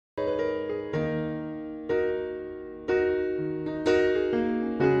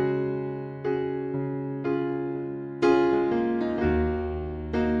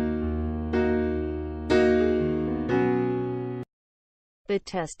The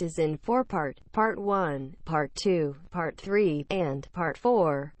test is in 4 parts: Part 1, Part 2, Part 3, and Part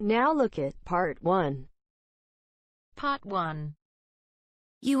 4. Now look at Part 1. Part 1.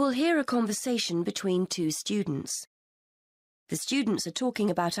 You will hear a conversation between two students. The students are talking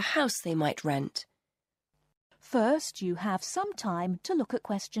about a house they might rent. First, you have some time to look at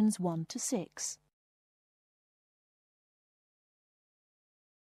questions 1 to 6.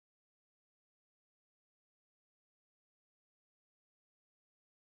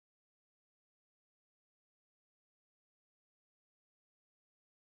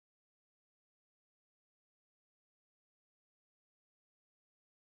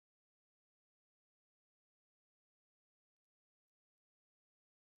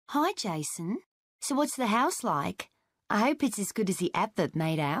 Hi, Jason. So what's the house like? I hope it's as good as the advert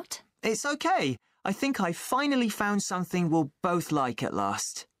made out. It's okay. I think I finally found something we'll both like at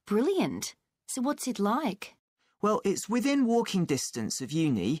last. Brilliant. So what's it like? Well, it's within walking distance of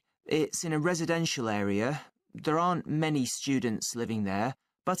uni. It's in a residential area. There aren't many students living there,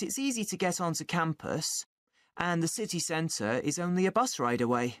 but it's easy to get onto campus. And the city centre is only a bus ride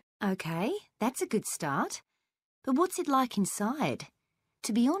away. Okay, that's a good start. But what's it like inside?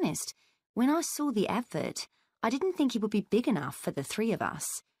 To be honest, when I saw the advert, I didn't think it would be big enough for the three of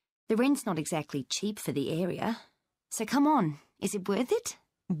us. The rent's not exactly cheap for the area. So come on, is it worth it?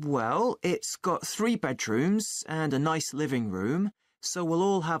 Well, it's got 3 bedrooms and a nice living room, so we'll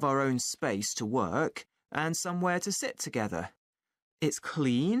all have our own space to work and somewhere to sit together. It's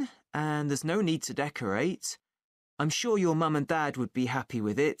clean and there's no need to decorate. I'm sure your mum and dad would be happy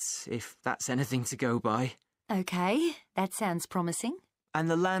with it, if that's anything to go by. Okay, that sounds promising. And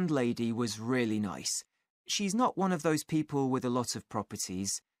the landlady was really nice. She's not one of those people with a lot of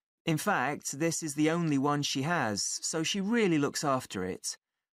properties. In fact, this is the only one she has, so she really looks after it.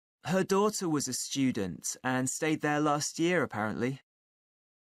 Her daughter was a student and stayed there last year, apparently.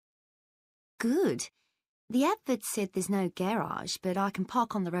 Good. The advert said there's no garage, but I can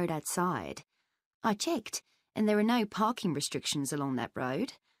park on the road outside. I checked, and there are no parking restrictions along that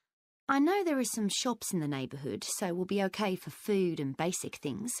road. I know there are some shops in the neighbourhood, so we'll be okay for food and basic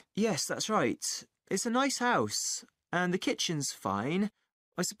things. Yes, that's right. It's a nice house, and the kitchen's fine.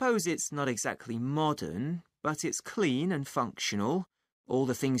 I suppose it's not exactly modern, but it's clean and functional. All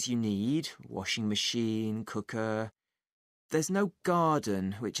the things you need: washing machine, cooker. There's no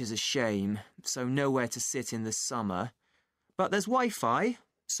garden, which is a shame, so nowhere to sit in the summer. But there's Wi-Fi,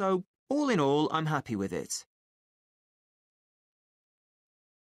 so all in all, I'm happy with it.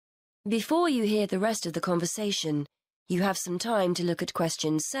 Before you hear the rest of the conversation, you have some time to look at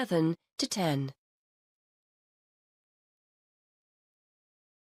questions 7 to 10.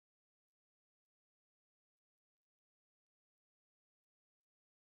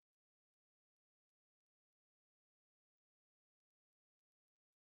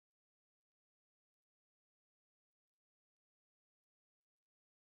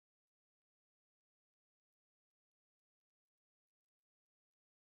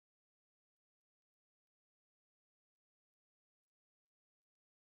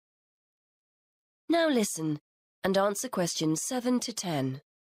 Now listen and answer questions 7 to 10.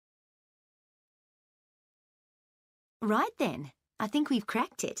 Right then, I think we've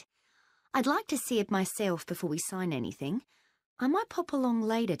cracked it. I'd like to see it myself before we sign anything. I might pop along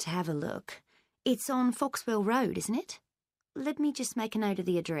later to have a look. It's on Foxwell Road, isn't it? Let me just make a note of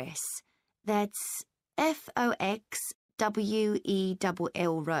the address. That's Foxwell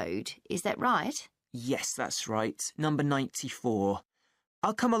Road. Is that right? Yes, that's right. Number 94.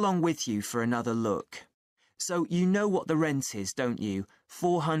 I'll come along with you for another look. So you know what the rent is, don't you?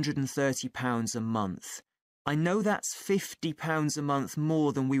 £430 a month. I know that's £50 a month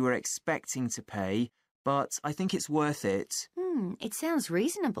more than we were expecting to pay, but I think it's worth it. It sounds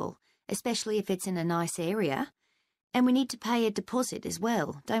reasonable, especially if it's in a nice area. And we need to pay a deposit as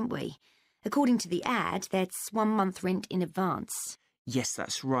well, don't we? According to the ad, that's 1 month rent in advance. Yes,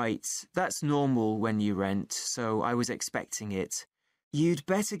 that's right. That's normal when you rent, so I was expecting it. You'd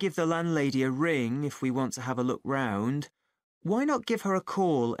better give the landlady a ring if we want to have a look round. Why not give her a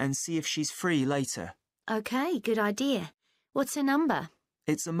call and see if she's free later? Okay, good idea. What's her number?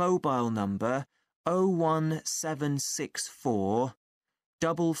 It's a mobile number, 01764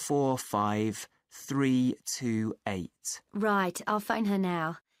 445 328. Right, I'll phone her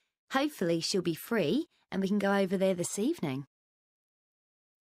now. Hopefully she'll be free and we can go over there this evening.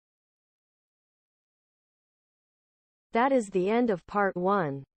 That is the end of Part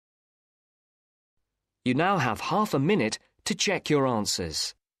 1. You now have half a minute to check your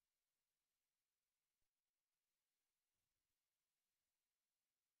answers.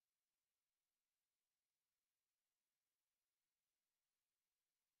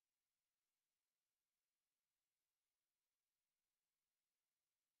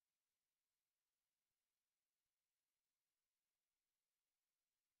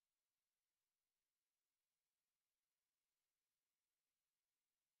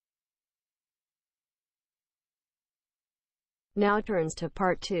 Now turns to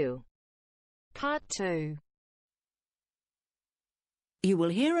Part 2. Part 2. You will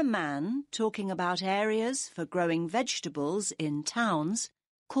hear a man talking about areas for growing vegetables in towns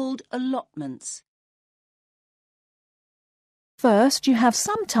called allotments. First, you have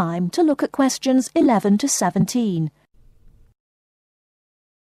some time to look at questions 11 to 17.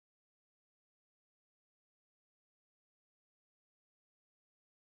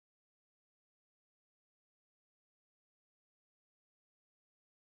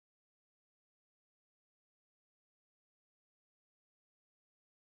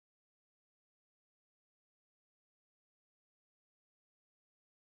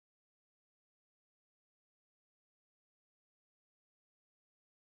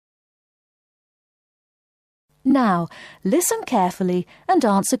 Now, listen carefully and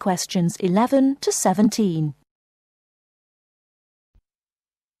answer questions 11 to 17.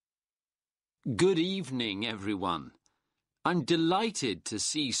 Good evening, everyone. I'm delighted to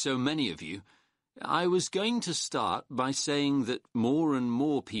see so many of you. I was going to start by saying that more and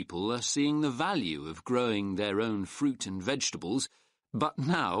more people are seeing the value of growing their own fruit and vegetables, but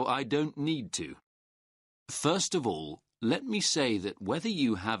now I don't need to. First of all, let me say that whether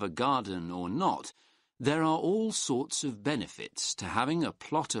you have a garden or not, there are all sorts of benefits to having a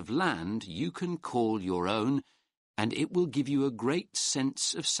plot of land you can call your own, and it will give you a great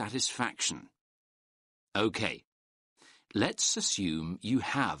sense of satisfaction. OK, let's assume you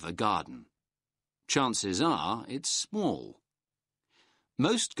have a garden. Chances are it's small.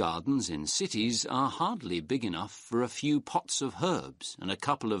 Most gardens in cities are hardly big enough for a few pots of herbs and a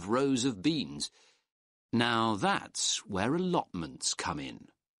couple of rows of beans. Now that's where allotments come in.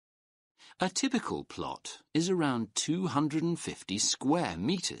 A typical plot is around 250 square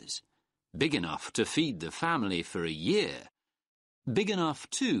metres, big enough to feed the family for a year. Big enough,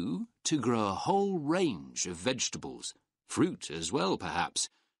 too, to grow a whole range of vegetables, fruit as well, perhaps,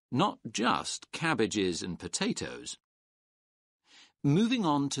 not just cabbages and potatoes. Moving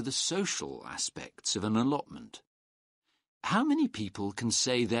on to the social aspects of an allotment. How many people can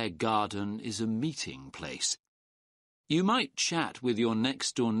say their garden is a meeting place? You might chat with your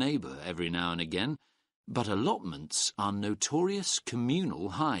next-door neighbour every now and again, but allotments are notorious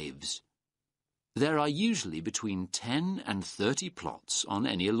communal hives. There are usually between 10 and 30 plots on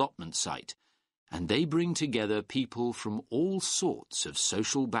any allotment site, and they bring together people from all sorts of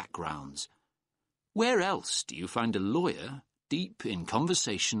social backgrounds. Where else do you find a lawyer deep in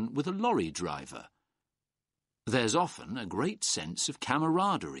conversation with a lorry driver? There's often a great sense of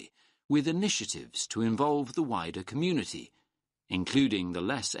camaraderie, with initiatives to involve the wider community, including the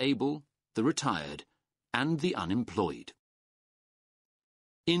less able, the retired, and the unemployed.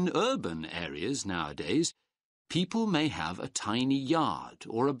 In urban areas nowadays, people may have a tiny yard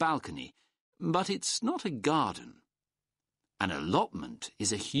or a balcony, but it's not a garden. An allotment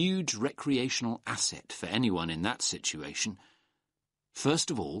is a huge recreational asset for anyone in that situation. First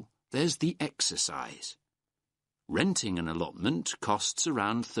of all, there's the exercise. Renting an allotment costs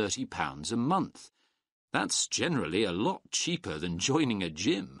around £30 a month. That's generally a lot cheaper than joining a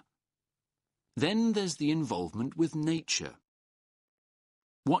gym. Then there's the involvement with nature.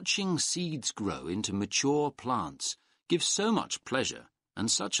 Watching seeds grow into mature plants gives so much pleasure and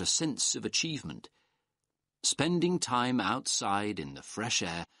such a sense of achievement. Spending time outside in the fresh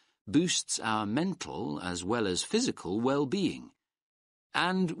air boosts our mental as well as physical well-being.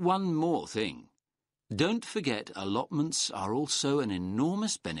 And one more thing. Don't forget allotments are also an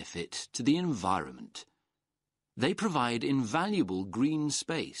enormous benefit to the environment. They provide invaluable green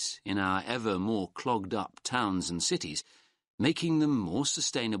space in our ever more clogged-up towns and cities, making them more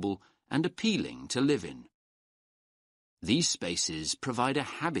sustainable and appealing to live in. These spaces provide a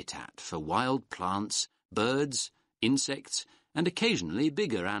habitat for wild plants, birds, insects, and occasionally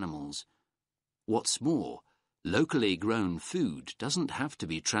bigger animals. What's more, locally grown food doesn't have to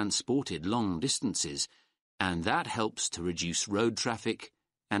be transported long distances, and that helps to reduce road traffic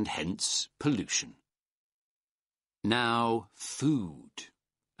and hence pollution. Now, food,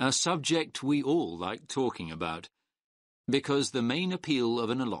 a subject we all like talking about, because the main appeal of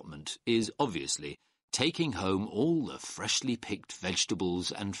an allotment is obviously taking home all the freshly picked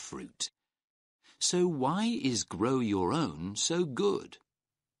vegetables and fruit. So why is Grow Your Own so good?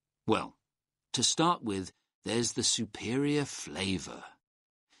 Well, to start with, there's the superior flavour.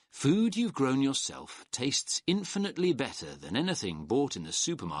 Food you've grown yourself tastes infinitely better than anything bought in the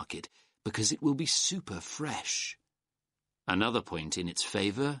supermarket because it will be super fresh. Another point in its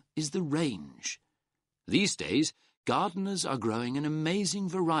favour is the range. These days, gardeners are growing an amazing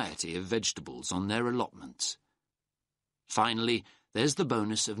variety of vegetables on their allotments. Finally, there's the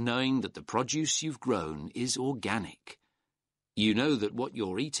bonus of knowing that the produce you've grown is organic. You know that what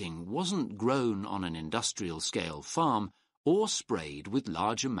you're eating wasn't grown on an industrial-scale farm or sprayed with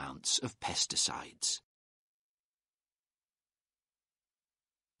large amounts of pesticides.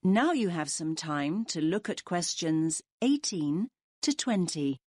 Now you have some time to look at questions 18 to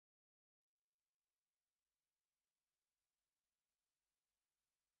 20.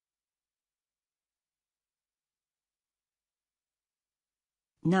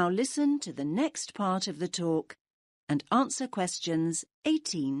 Now listen to the next part of the talk and answer questions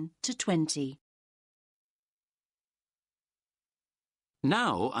 18 to 20.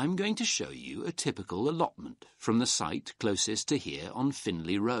 Now I'm going to show you a typical allotment from the site closest to here on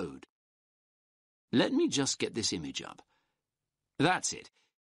Finley Road. Let me just get this image up. That's it.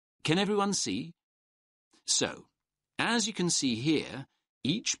 Can everyone see? So, as you can see here,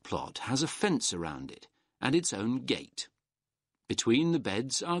 each plot has a fence around it and its own gate. Between the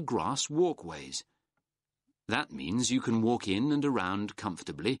beds are grass walkways. That means you can walk in and around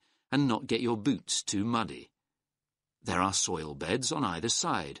comfortably and not get your boots too muddy. There are soil beds on either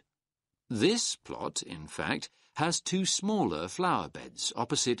side. This plot, in fact, has two smaller flower beds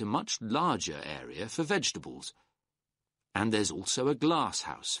opposite a much larger area for vegetables. And there's also a glass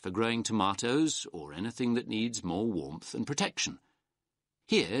house for growing tomatoes or anything that needs more warmth and protection.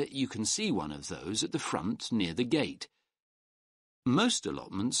 Here you can see one of those at the front near the gate. Most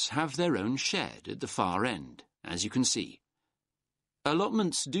allotments have their own shed at the far end, as you can see.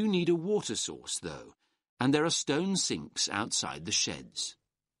 Allotments do need a water source, though, and there are stone sinks outside the sheds.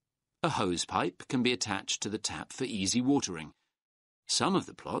 A hose pipe can be attached to the tap for easy watering. Some of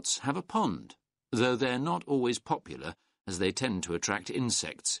the plots have a pond, though they're not always popular as they tend to attract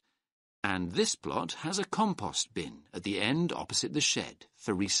insects. And this plot has a compost bin at the end opposite the shed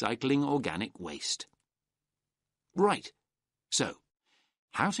for recycling organic waste. Right. So,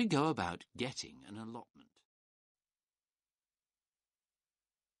 how to go about getting an allotment?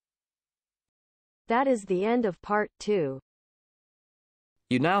 That is the end of part 2.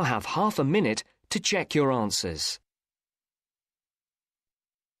 You now have half a minute to check your answers.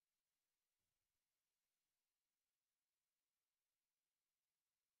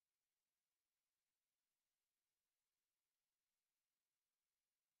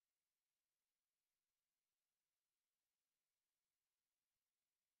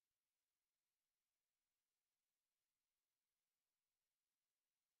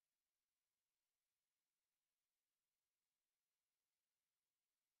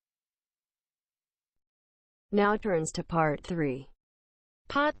 Now turns to part 3.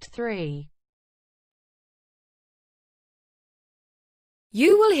 Part 3.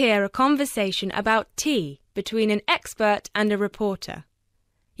 You will hear a conversation about tea between an expert and a reporter.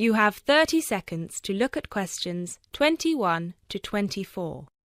 You have 30 seconds to look at questions 21 to 24.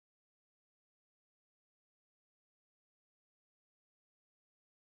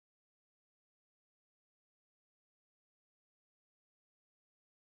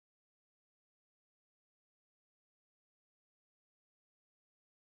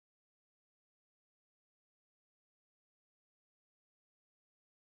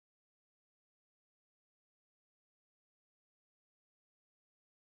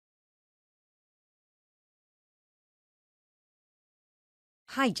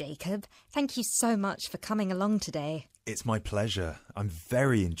 Hi, Jacob. Thank you so much for coming along today. It's my pleasure. I'm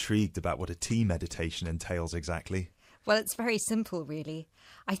very intrigued about what a tea meditation entails exactly. Well, it's very simple, really.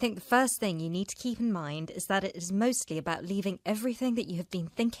 I think the first thing you need to keep in mind is that it is mostly about leaving everything that you have been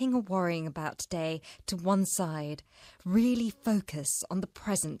thinking or worrying about today to one side. Really focus on the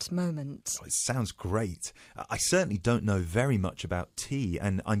present moment. Oh, it sounds great. I certainly don't know very much about tea,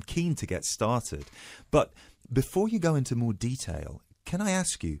 and I'm keen to get started. But before you go into more detail, can I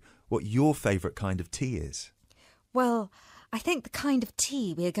ask you what your favourite kind of tea is? Well, I think the kind of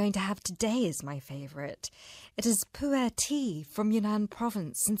tea we are going to have today is my favourite. It is pu'er tea from Yunnan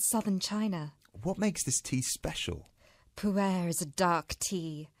province in southern China. What makes this tea special? Pu'er is a dark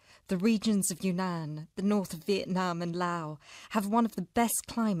tea. The regions of Yunnan, the north of Vietnam and Laos, have one of the best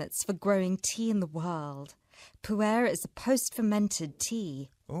climates for growing tea in the world. Pu'er is a post-fermented tea.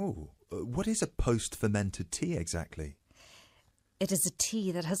 Oh, what is a post-fermented tea exactly? It is a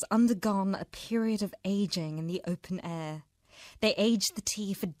tea that has undergone a period of ageing in the open air. They age the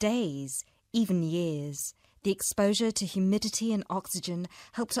tea for days, even years. The exposure to humidity and oxygen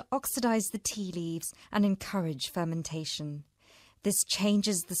help to oxidize the tea leaves and encourage fermentation. This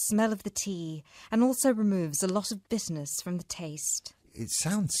changes the smell of the tea and also removes a lot of bitterness from the taste. It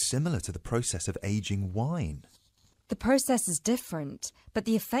sounds similar to the process of aging wine. The process is different, but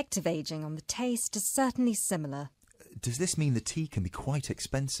the effect of aging on the taste is certainly similar. Does this mean the tea can be quite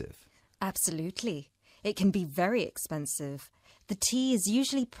expensive? Absolutely. It can be very expensive. The tea is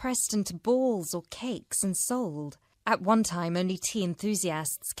usually pressed into balls or cakes and sold. At one time, only tea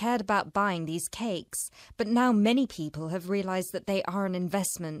enthusiasts cared about buying these cakes, but now many people have realised that they are an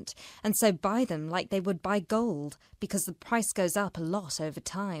investment, and so buy them like they would buy gold, because the price goes up a lot over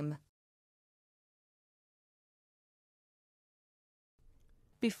time.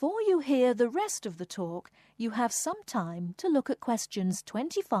 Before you hear the rest of the talk, you have some time to look at questions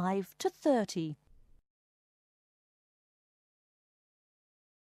 25 to 30.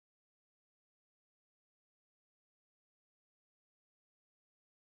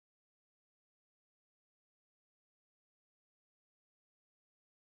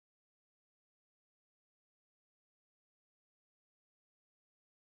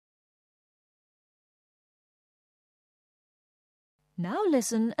 Now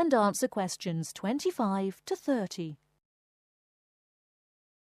listen and answer questions 25 to 30.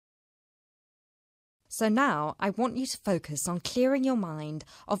 So now I want you to focus on clearing your mind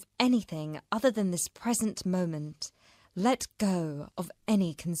of anything other than this present moment. Let go of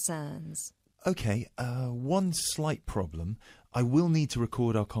any concerns. OK, one slight problem. I will need to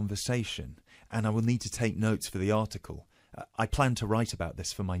record our conversation, and I will need to take notes for the article. I plan to write about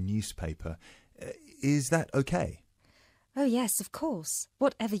this for my newspaper. Is that OK? Oh yes, of course.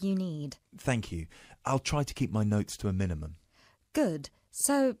 Whatever you need. Thank you. I'll try to keep my notes to a minimum. Good.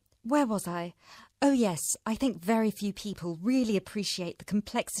 So, where was I? Oh yes, I think very few people really appreciate the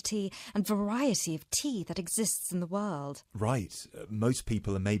complexity and variety of tea that exists in the world. Right. Most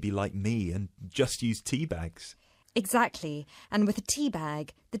people are maybe like me and just use tea bags. Exactly. And with a tea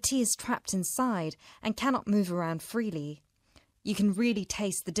bag, the tea is trapped inside and cannot move around freely. You can really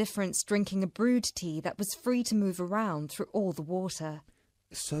taste the difference drinking a brewed tea that was free to move around through all the water.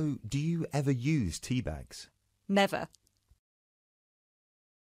 So, do you ever use tea bags? Never.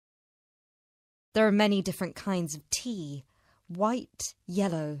 There are many different kinds of tea: white,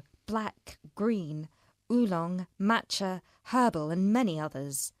 yellow, black, green, oolong, matcha, herbal and many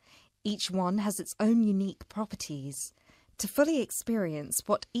others. Each one has its own unique properties. To fully experience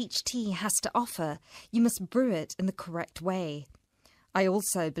what each tea has to offer, you must brew it in the correct way. I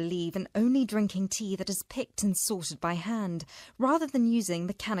also believe in only drinking tea that is picked and sorted by hand, rather than using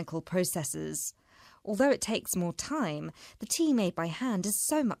mechanical processes. Although it takes more time, the tea made by hand is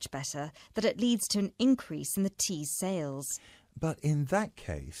so much better that it leads to an increase in the tea's sales. But in that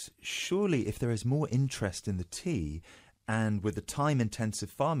case, surely if there is more interest in the tea, and with the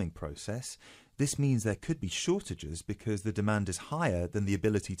time-intensive farming process, this means there could be shortages because the demand is higher than the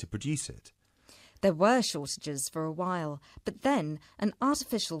ability to produce it. There were shortages for a while, but then an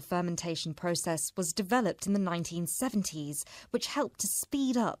artificial fermentation process was developed in the 1970s, which helped to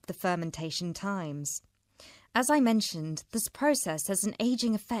speed up the fermentation times. As I mentioned, this process has an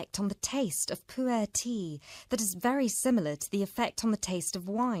ageing effect on the taste of pu'er tea that is very similar to the effect on the taste of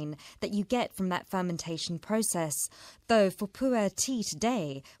wine that you get from that fermentation process, though for pu'er tea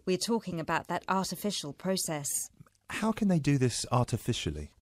today, we're talking about that artificial process. How can they do this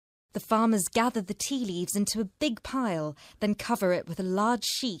artificially? The farmers gather the tea leaves into a big pile, then cover it with a large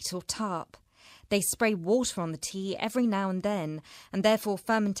sheet or tarp. They spray water on the tea every now and then, and therefore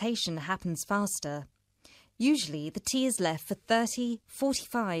fermentation happens faster. Usually, the tea is left for 30,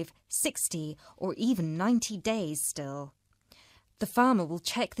 45, 60 or even 90 days still. The farmer will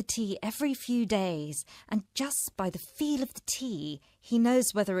check the tea every few days, and just by the feel of the tea, he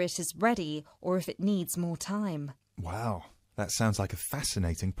knows whether it is ready or if it needs more time. Wow, that sounds like a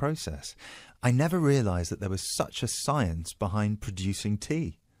fascinating process. I never realised that there was such a science behind producing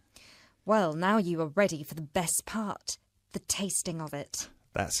tea. Well, now you are ready for the best part, the tasting of it.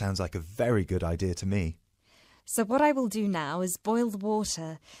 That sounds like a very good idea to me. So what I will do now is boil the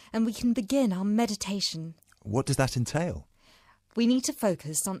water, and we can begin our meditation. What does that entail? We need to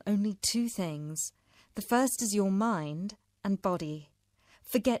focus on only two things. The first is your mind and body.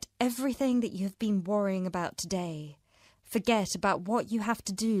 Forget everything that you have been worrying about today. Forget about what you have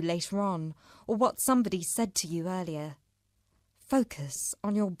to do later on, or what somebody said to you earlier. Focus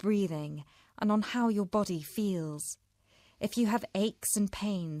on your breathing and on how your body feels. If you have aches and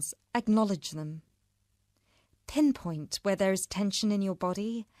pains, acknowledge them. Pinpoint where there is tension in your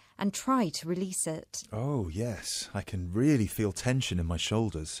body and try to release it. Oh, yes. I can really feel tension in my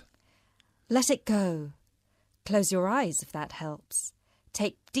shoulders. Let it go. Close your eyes if that helps.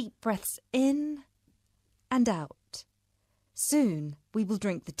 Take deep breaths in and out. Soon we will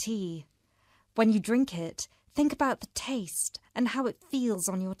drink the tea. When you drink it, think about the taste and how it feels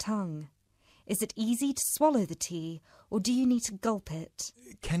on your tongue. Is it easy to swallow the tea, or do you need to gulp it?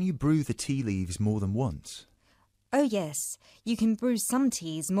 Can you brew the tea leaves more than once? Oh yes, you can brew some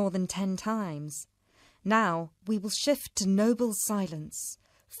teas more than 10 times. Now we will shift to noble silence,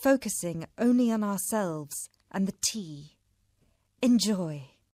 focusing only on ourselves and the tea. Enjoy.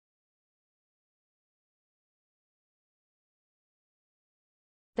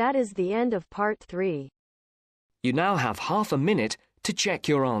 That is the end of part 3. You now have half a minute to check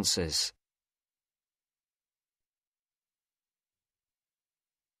your answers.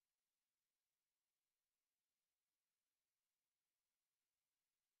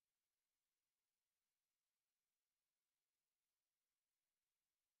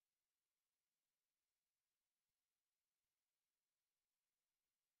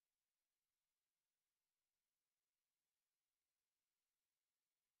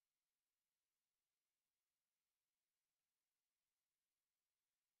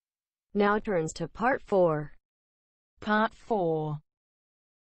 Now turns to part 4. Part 4.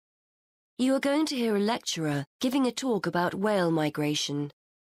 You are going to hear a lecturer giving a talk about whale migration.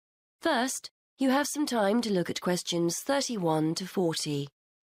 First, you have some time to look at questions 31 to 40.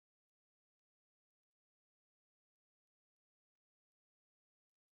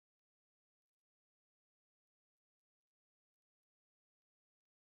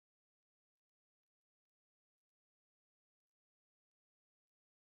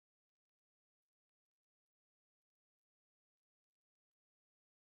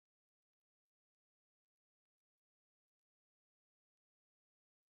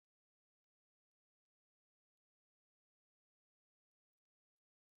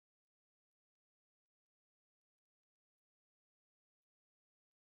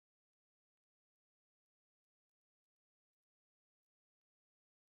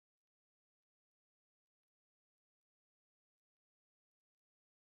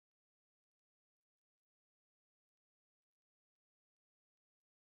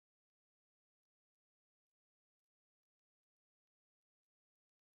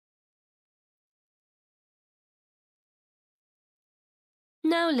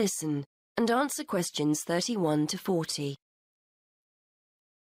 Now listen and answer questions 31 to 40.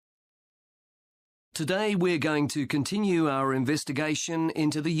 Today we're going to continue our investigation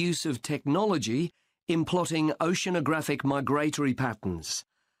into the use of technology in plotting oceanographic migratory patterns.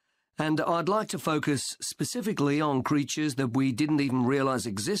 And I'd like to focus specifically on creatures that we didn't even realise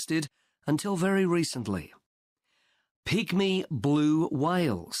existed until very recently. Pygmy blue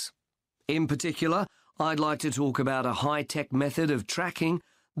whales. In particular, I'd like to talk about a high-tech method of tracking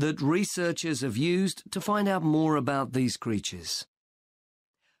that researchers have used to find out more about these creatures.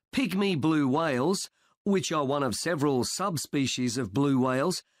 Pygmy blue whales, which are one of several subspecies of blue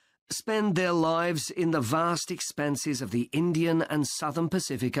whales, spend their lives in the vast expanses of the Indian and Southern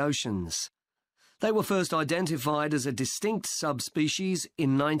Pacific Oceans. They were first identified as a distinct subspecies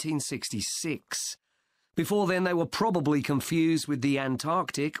in 1966. Before then, they were probably confused with the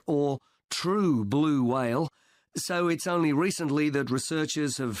Antarctic or true blue whale, so it's only recently that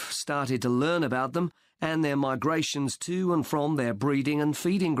researchers have started to learn about them and their migrations to and from their breeding and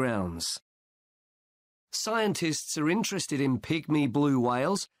feeding grounds. Scientists are interested in pygmy blue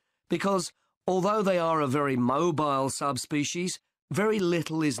whales because, although they are a very mobile subspecies, very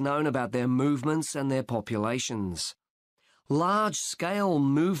little is known about their movements and their populations. Large-scale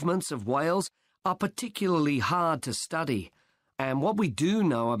movements of whales are particularly hard to study, and what we do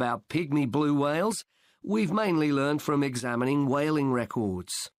know about pygmy blue whales, we've mainly learned from examining whaling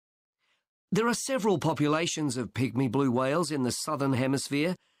records. There are several populations of pygmy blue whales in the southern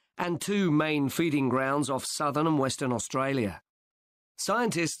hemisphere and 2 main feeding grounds off southern and western Australia.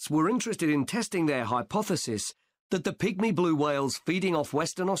 Scientists were interested in testing their hypothesis that the pygmy blue whales feeding off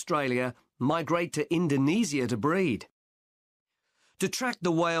Western Australia migrate to Indonesia to breed. To track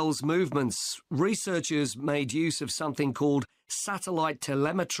the whales' movements, researchers made use of something called satellite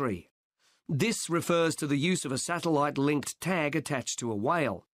telemetry. This refers to the use of a satellite-linked tag attached to a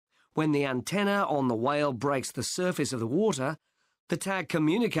whale. When the antenna on the whale breaks the surface of the water, the tag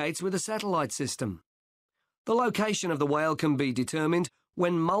communicates with the satellite system. The location of the whale can be determined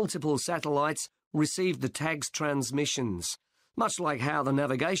when multiple satellites receive the tag's transmissions, much like how the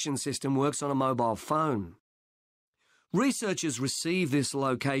navigation system works on a mobile phone. Researchers receive this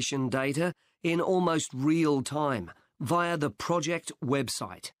location data in almost real time via the project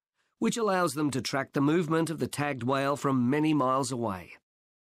website, which allows them to track the movement of the tagged whale from many miles away.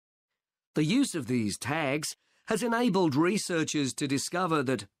 The use of these tags has enabled researchers to discover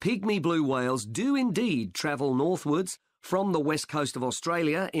that pygmy blue whales do indeed travel northwards from the west coast of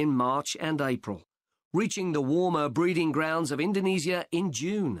Australia in March and April, reaching the warmer breeding grounds of Indonesia in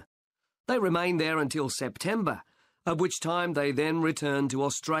June. They remain there until September, at which time they then return to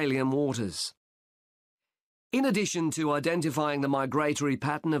Australian waters. In addition to identifying the migratory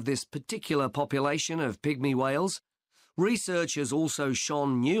pattern of this particular population of pygmy whales, research has also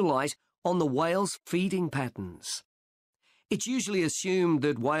shone new light on the whales' feeding patterns. It's usually assumed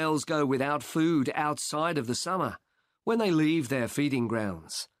that whales go without food outside of the summer, when they leave their feeding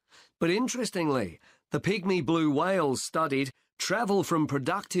grounds. But interestingly, the pygmy blue whales studied travel from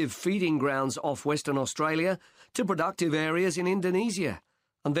productive feeding grounds off Western Australia to productive areas in Indonesia,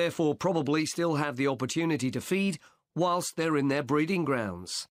 and therefore probably still have the opportunity to feed whilst they're in their breeding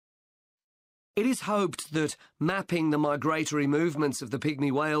grounds. It is hoped that mapping the migratory movements of the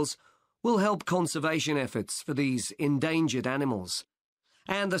pygmy whales will help conservation efforts for these endangered animals,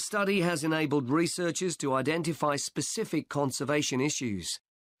 and the study has enabled researchers to identify specific conservation issues.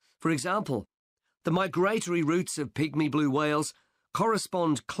 For example, the migratory routes of pygmy blue whales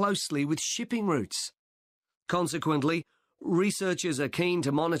correspond closely with shipping routes. Consequently, researchers are keen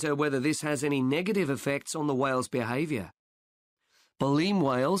to monitor whether this has any negative effects on the whale's behaviour. Baleen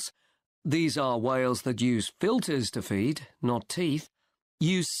whales, these are whales that use filters to feed, not teeth,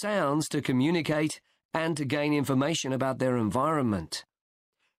 use sounds to communicate and to gain information about their environment.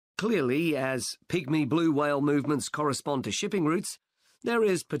 Clearly, as pygmy blue whale movements correspond to shipping routes, there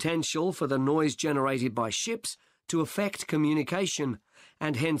is potential for the noise generated by ships to affect communication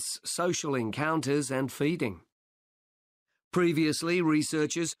and hence social encounters and feeding. Previously,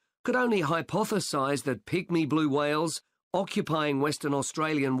 researchers could only hypothesise that pygmy blue whales occupying Western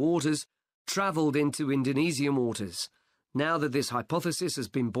Australian waters travelled into Indonesian waters. Now that this hypothesis has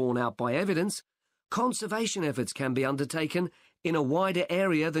been borne out by evidence, conservation efforts can be undertaken in a wider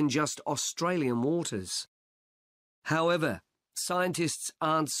area than just Australian waters. However, scientists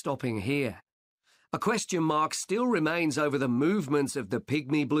aren't stopping here. A question mark still remains over the movements of the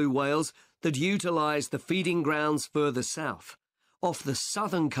pygmy blue whales that utilise the feeding grounds further south, off the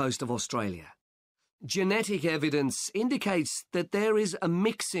southern coast of Australia. Genetic evidence indicates that there is a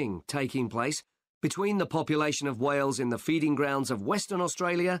mixing taking place between the population of whales in the feeding grounds of Western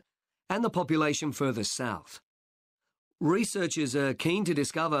Australia and the population further south. Researchers are keen to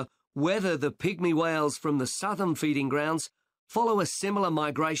discover whether the pygmy whales from the southern feeding grounds follow a similar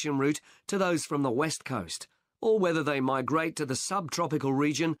migration route to those from the west coast, or whether they migrate to the subtropical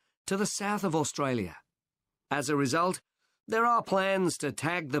region to the south of Australia. As a result, there are plans to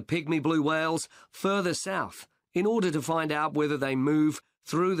tag the pygmy blue whales further south in order to find out whether they move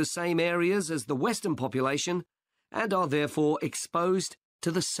through the same areas as the western population and are therefore exposed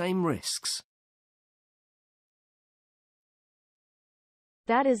to the same risks.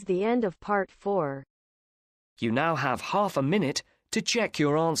 That is the end of part 4. You now have half a minute to check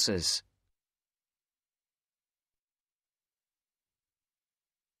your answers.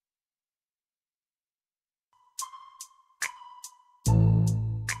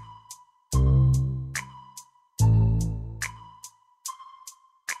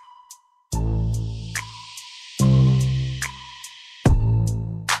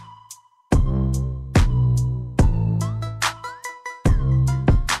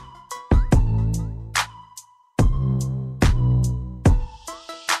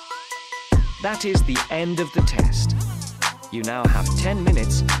 That is the end of the test. You now have 10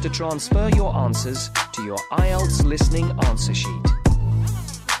 minutes to transfer your answers to your IELTS listening answer sheet.